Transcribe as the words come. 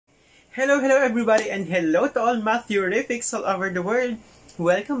Hello everybody, and hello to all Matthew-rifics all over the world.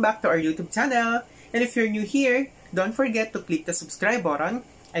 Welcome back to our YouTube channel. And if you're new here, don't forget to click the subscribe button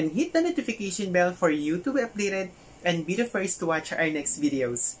and hit the notification bell for you to be updated and be the first to watch our next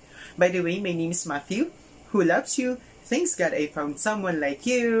videos. By the way, my name is Matthew, who loves you. Thanks God I found someone like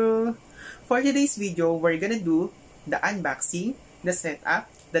you. For today's video, we're gonna do the unboxing, the setup,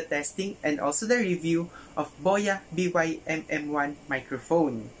 the testing, and also the review of BOYA BY-MM1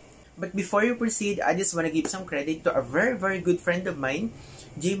 microphone. But before you proceed, I just want to give some credit to a very good friend of mine,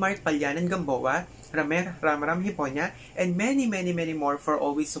 J-Mart Palyanan Gamboa, Ramer Ramram Hiponya, and many more for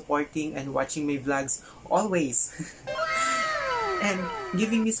always supporting and watching my vlogs always. And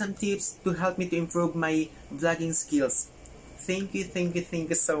giving me some tips to help me to improve my vlogging skills. Thank you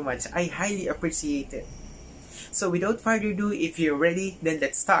so much. I highly appreciate it. So without further ado, if you're ready, then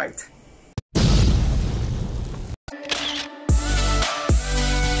let's start.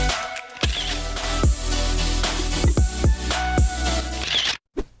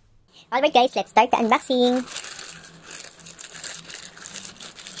 Alright guys, let's start the unboxing.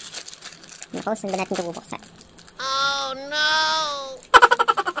 Naku, saan ba natin ito bubuksan? Oh no!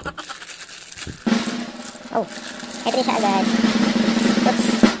 Oh, ito rin siya agad. Oops.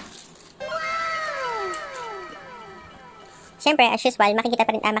 Siyempre, as usual,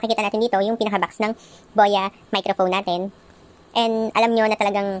 makikita natin dito yung pinaka-box ng BOYA microphone natin. And alam nyo na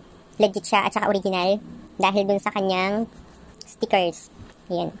talagang legit siya at saka original dahil dun sa kanyang stickers.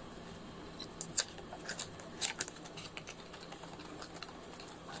 Ayan.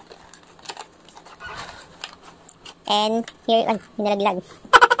 And here, nalaglag.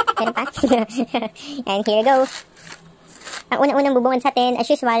 Meron pa? And here you go. Ang unang-unang bubungan sa atin,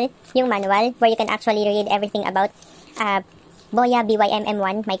 as usual, yung manual where you can actually read everything about BOYA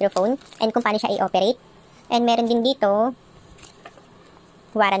BY-MM1 microphone and kung paano siya i-operate. And meron din dito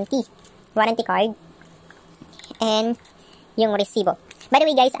warranty card and yung resibo. By the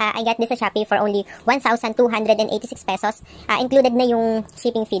way guys, I got this sa Shopee for only 1,286 pesos. Included na yung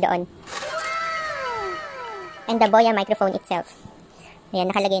shipping fee doon. And the BOYA microphone itself. Ayan,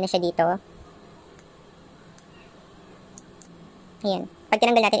 nakalagay na siya dito. Ayan. Pag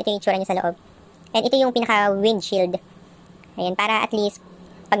tinanggal natin, ito yung itsura niya sa loob. And ito yung pinaka-windshield. Ayan, para at least,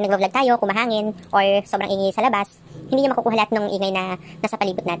 pag nag-vlog tayo, kumahangin, or sobrang ingay sa labas, hindi niya makukuha lahat ng ingay na nasa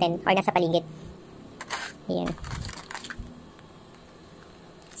palibot natin, or nasa paligid. Ayan.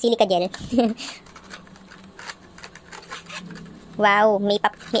 Silica gel. Wow, may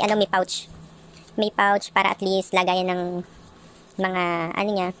pouch. May pouch para at least lagayan ng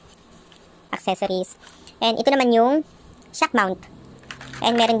mga accessories. And ito naman yung shock mount.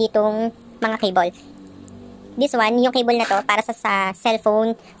 And meron ditong mga cable. This one, yung cable na to para sa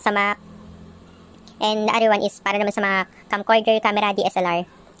cellphone, sa Mac. And the other one is para naman sa mga camcorder, camera, DSLR.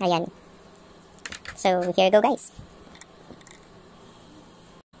 Ayan. So, here you go guys.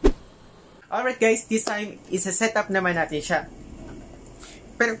 Alright guys, this time is a setup naman natin siya.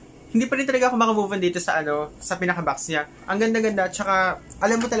 Pero hindi pa rin talaga ako makamove on dito sa sa pinaka-box niya. Ang ganda-ganda, tsaka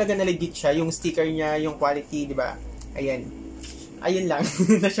alam mo talaga na legit siya, yung sticker niya, yung quality, di ba? Ayan. Ayun lang,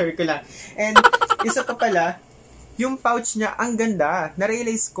 na-share ko lang. And isa pa pala, yung pouch niya, ang ganda.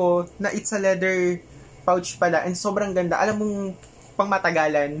 Na-realize ko na it's a leather pouch pala, and sobrang ganda. Alam mong pang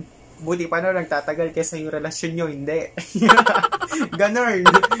matagalan, buti pa na nagtatagal kesa yung relasyon nyo, hindi. Ganon.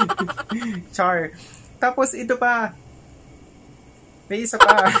 Char. Tapos ito pa, may isa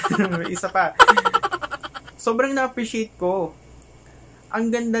pa. Sobrang na-appreciate ko. Ang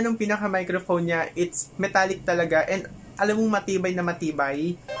ganda ng pinaka-microphone niya. It's metallic talaga. And alam mo, matibay na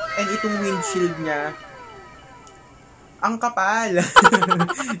matibay. And itong windshield niya, ang kapal.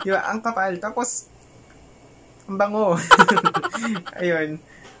 Diba? Ang kapal. Tapos, ang bango. Ayun.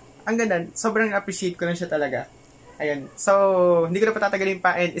 Ang ganda. Sobrang appreciate ko lang siya talaga. Ayun. So, hindi ko na patatagalin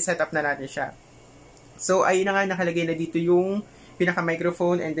pa and iset up na natin siya. So, ayun na nga, nakalagay na dito yung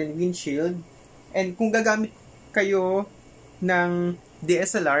pinaka-microphone and then windshield. And kung gagamit kayo ng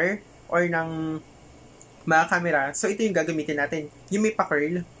DSLR or ng mga camera, so ito yung gagamitin natin. Yung may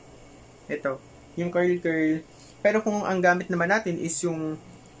pa-curl. Ito. Yung curl. Pero kung ang gamit naman natin is yung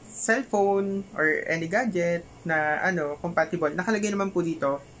cellphone or any gadget na compatible, nakalagay naman po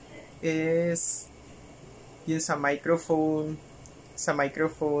dito is yun sa microphone.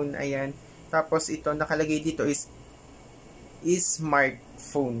 Ayan. Tapos ito, nakalagay dito is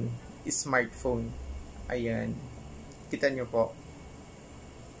smartphone. Ayan. Kita nyo po.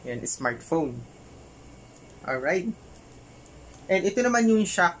 Ayan, smartphone. Alright. And ito naman yung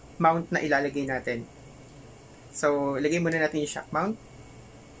shock mount na ilalagay natin. So, ilagay muna natin yung shock mount.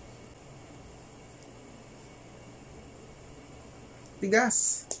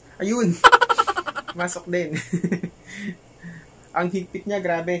 Tigas. Ayun! Masok din. Ang higpit niya,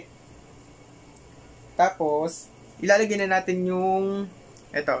 grabe. Tapos, ilalagay na natin yung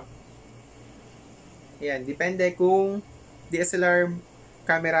eto. Ayan, depende kung DSLR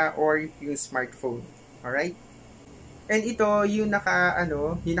camera or yung smartphone. Alright? And ito, yung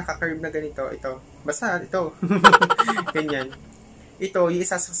yung naka-curve na ganito, ito. Basta, ito. Ganyan. Ito, yung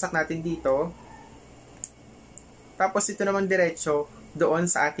isasaksak natin dito. Tapos, ito naman diretso doon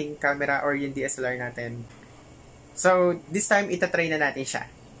sa ating camera or yung DSLR natin. So, this time, itatry na natin siya.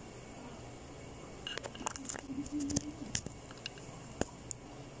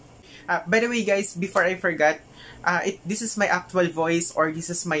 By the way, guys, before I forgot, this is my actual voice or this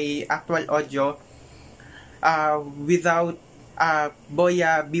is my actual audio without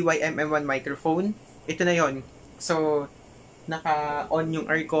BOYA by-MM1 microphone. Ito na yon. So, naka-on yung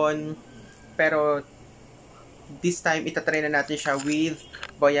aircon, pero this time, itatry na natin siya with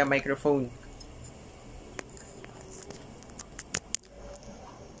BOYA microphone.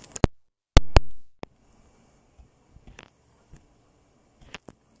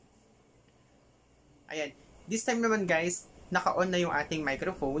 Ayan. This time naman, guys, naka-on na yung ating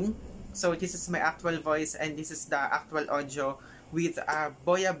microphone. So, this is my actual voice and this is the actual audio with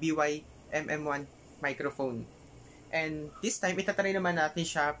BOYA by-MM1 microphone. And this time, itatry naman natin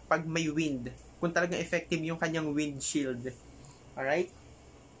siya pag may wind. Kung talagang effective yung kanyang windshield. Alright?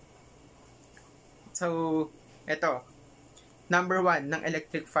 So, eto. Number 1 ng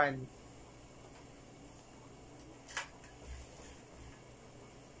electric fan.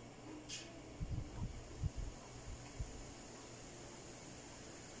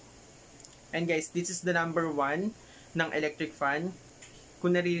 And guys, this is the number 1 ng electric fan.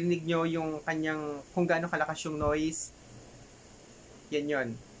 Kung naririnig nyo yung kanyang, kung gaano kalakas yung noise, yan yon.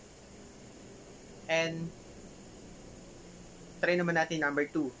 And, try naman natin number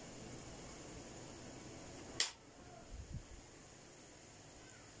 2.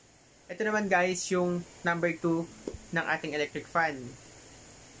 Ito naman guys, yung number 2 ng ating electric fan.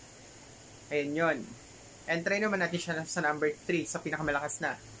 Ayan yon. And try naman natin siya sa number 3, sa pinakamalakas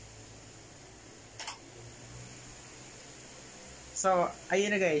na. So,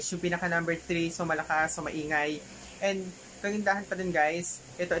 ayun na guys, yung pinaka number 3, so malakas, so maingay. And, kagandahan pa din guys,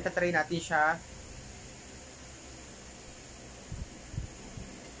 ito, itatry natin siya.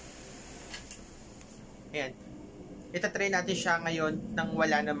 Ayan. Itatry natin siya ngayon nang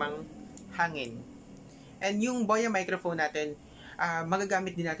wala namang hangin. And yung BOYA microphone natin,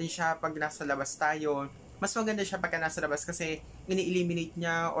 magagamit din natin siya pag nasa labas tayo. Mas maganda siya pagka nasa labas kasi ini-eliminate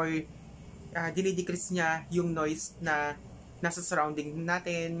niya or dinidecrease niya yung noise na nasa surrounding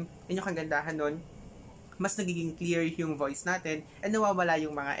natin. Yun yung kagandahan nun. Mas nagiging clear yung voice natin and nawawala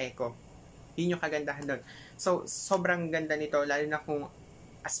yung mga echo. Yun yung kagandahan nun. So, sobrang ganda nito, lalo na kung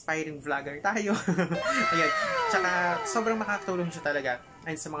aspiring vlogger tayo. Ayan. Tsaka, sobrang makakatulong siya talaga.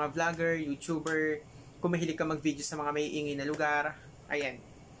 And sa mga vlogger, YouTuber, kung mahilig ka mag-video sa mga may ingay na lugar, ayan.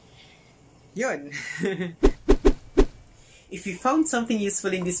 Yun. If you found something useful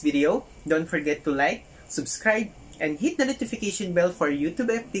in this video, don't forget to like, subscribe, and hit the notification bell for you to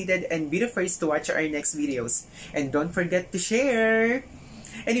be updated and be the first to watch our next videos. And don't forget to share!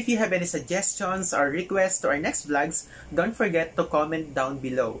 And if you have any suggestions or requests to our next vlogs, don't forget to comment down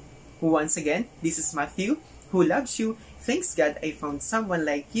below. Once again, this is Matthew, who loves you. Thanks God I found someone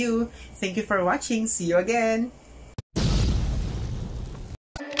like you. Thank you for watching. See you again!